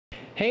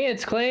Hey,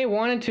 it's Clay.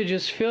 Wanted to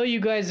just fill you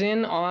guys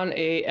in on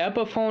a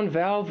Epiphone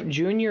Valve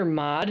Junior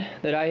mod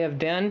that I have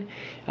done.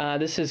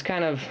 This is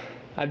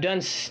I've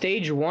done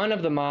stage 1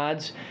 of the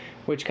mods,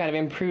 which kind of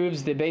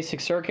improves the basic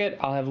circuit.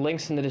 I'll have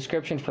links in the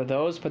description for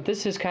those, but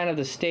this is kind of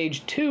the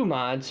stage 2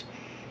 mods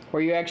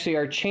where you actually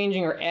are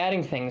changing or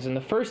adding things. And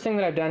the first thing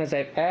that I've done is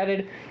I've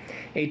added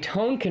a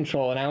tone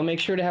control, and I'll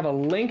make sure to have a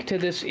link to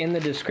this in the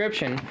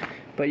description.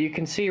 But you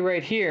can see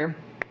right here,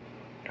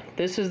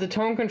 this is the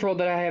tone control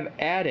that I have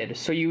added.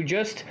 So you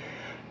just,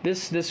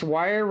 this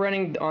wire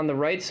running on the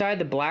right side,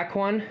 the black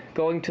one,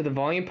 going to the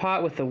volume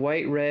pot with the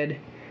white, red,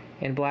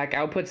 and black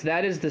outputs,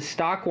 that is the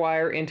stock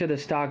wire into the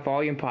stock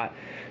volume pot.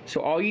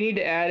 So all you need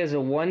to add is a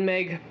 1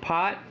 meg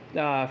pot,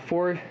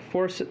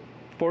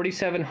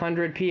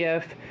 4700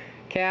 PF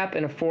cap,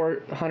 and a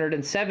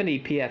 470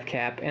 PF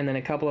cap, and then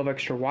a couple of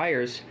extra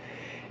wires.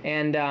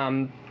 And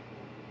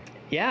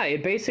yeah,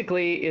 it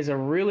basically is a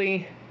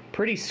really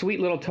pretty sweet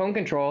little tone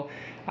control.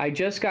 I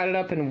just got it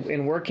up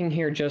and working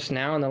here just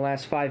now in the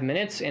last 5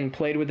 minutes and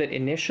played with it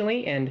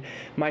initially, and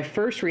my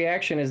first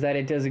reaction is that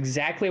it does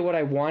exactly what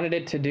I wanted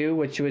it to do,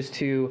 which was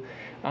to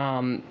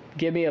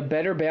give me a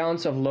better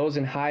balance of lows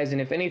and highs,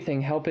 and if anything,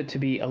 help it to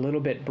be a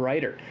little bit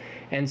brighter.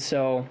 And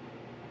so,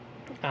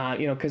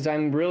 you know, because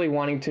I'm really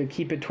wanting to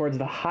keep it towards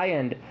the high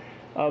end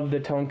of the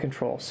tone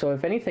control. So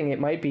if anything, it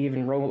might be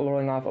even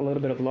rolling off a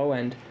little bit of low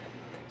end.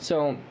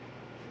 So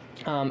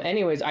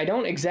anyways, I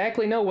don't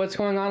exactly know what's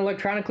going on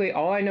electronically.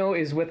 All I know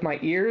is with my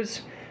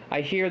ears,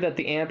 I hear that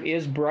the amp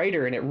is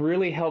brighter, and it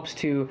really helps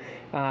to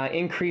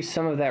increase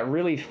some of that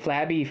really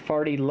flabby,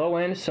 farty low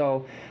end.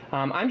 So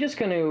I'm just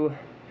going to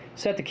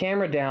set the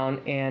camera down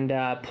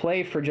and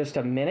play for just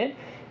a minute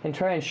and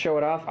try and show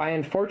it off. I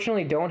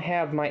unfortunately don't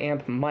have my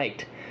amp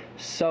mic'd,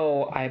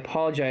 so I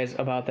apologize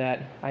about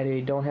that.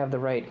 I don't have the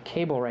right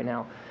cable right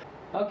now.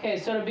 Okay,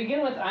 so to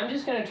begin with, I'm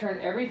just going to turn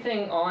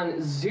everything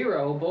on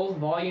 0, both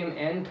volume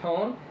and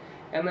tone,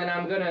 and then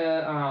I'm going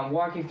to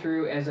walk you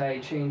through as I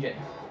change it.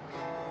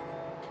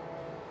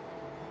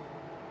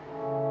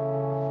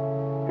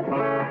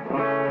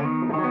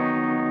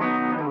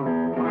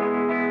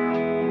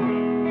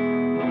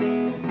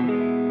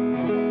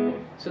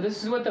 So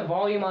this is with the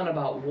volume on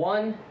about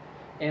 1,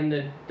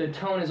 and the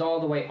tone is all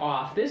the way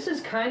off. This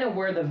is kind of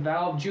where the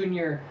Valve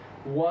Junior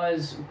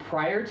was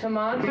prior to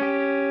mods.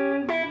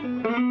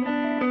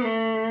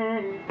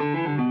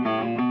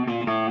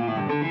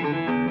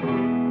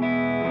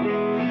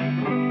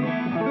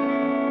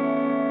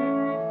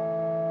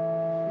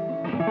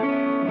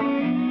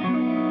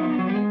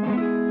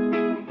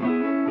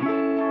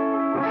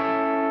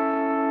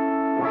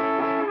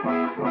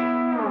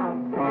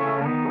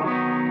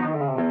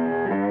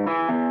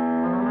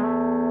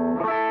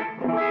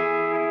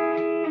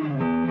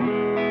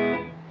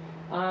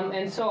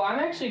 And so I'm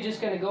actually just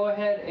going to go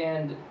ahead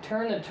and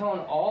turn the tone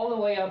all the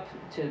way up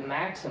to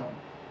maximum.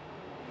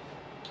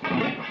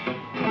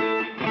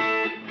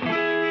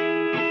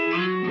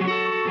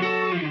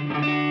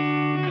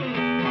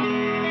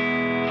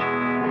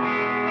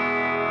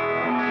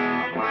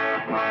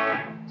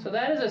 So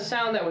that is a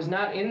sound that was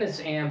not in this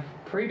amp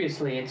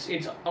previously.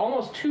 It's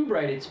almost too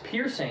bright, it's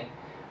piercing,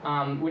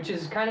 which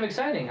is kind of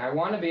exciting. I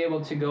want to be able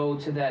to go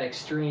to that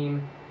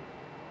extreme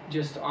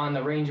just on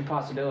the range of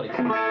possibilities.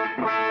 I'm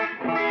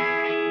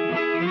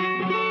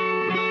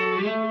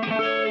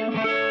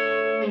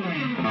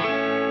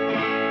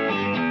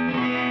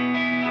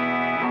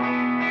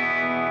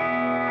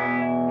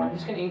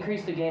just going to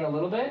increase the gain a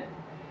little bit.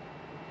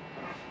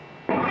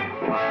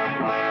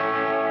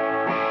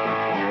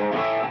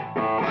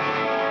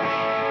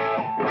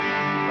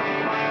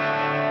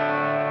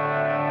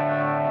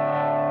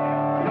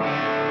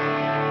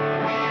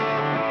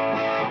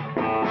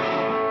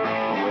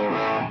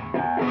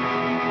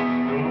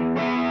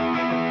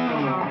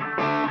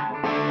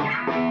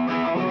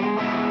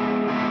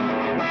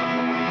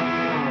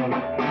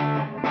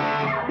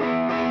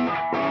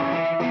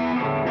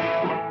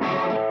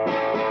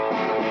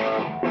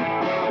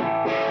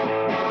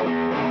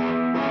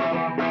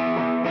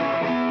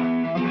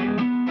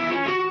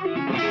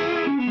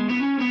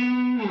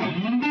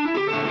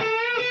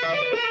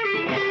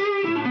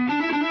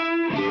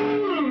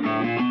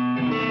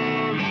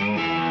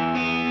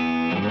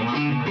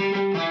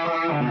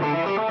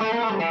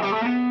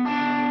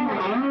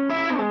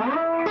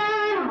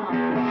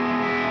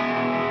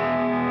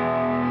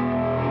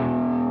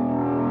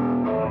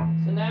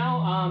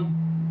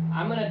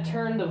 I'm going to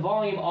turn the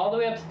volume all the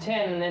way up to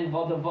 10 and then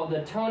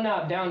the tone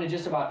knob down to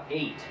just about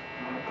 8.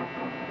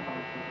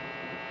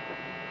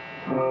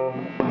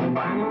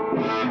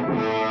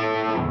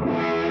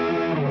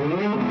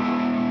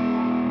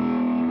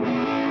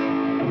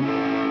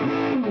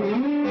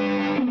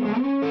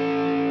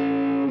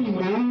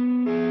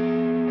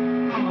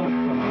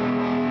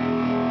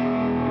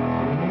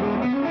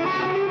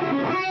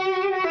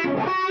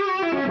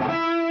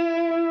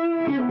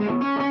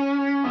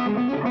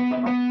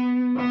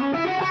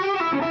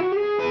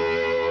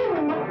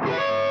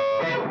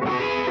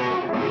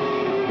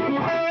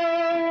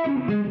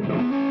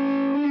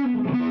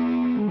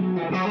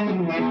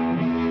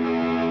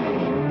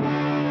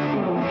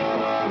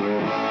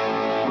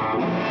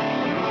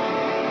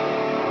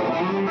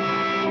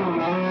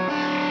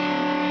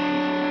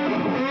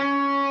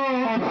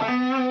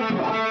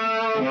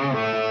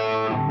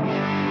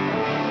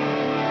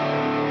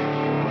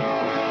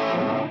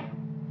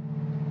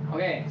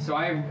 So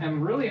I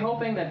am really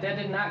hoping that that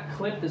did not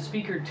clip the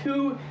speaker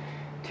too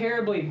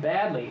terribly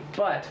badly,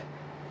 but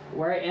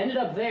where I ended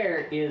up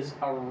there is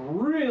a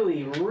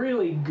really,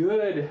 really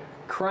good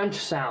crunch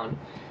sound.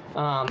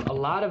 A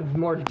lot of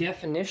more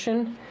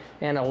definition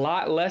and a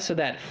lot less of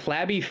that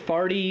flabby,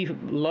 farty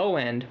low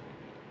end.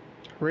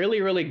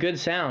 Really, really good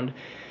sound.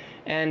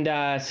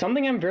 And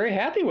something I'm very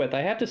happy with.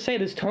 I have to say,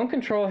 this tone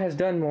control has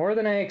done more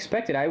than I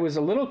expected. I was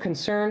a little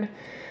concerned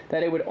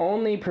that it would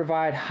only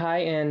provide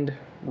high-end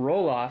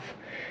roll-off,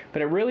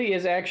 but it really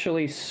is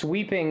actually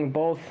sweeping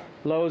both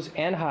lows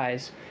and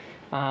highs.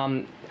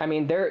 I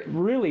mean, they're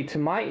really, to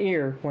my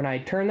ear, when I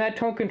turn that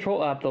tone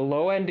control up, the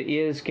low end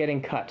is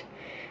getting cut,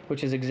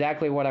 which is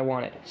exactly what I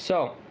wanted.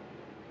 So,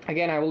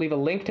 again, I will leave a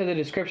link to the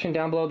description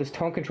down below. This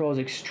tone control is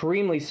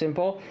extremely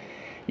simple.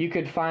 You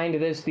could find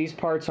these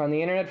parts on the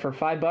internet for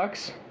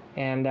 $5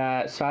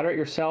 and solder it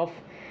yourself.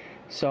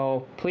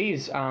 So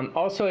please,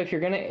 also if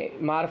you're going to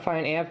modify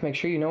an amp, make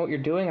sure you know what you're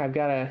doing. I've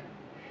got a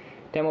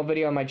demo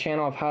video on my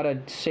channel of how to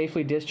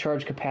safely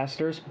discharge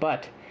capacitors,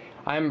 but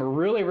I'm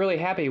really, really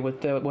happy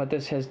with what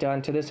this has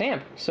done to this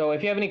amp. So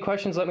if you have any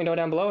questions, let me know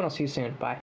down below, and I'll see you soon. Bye.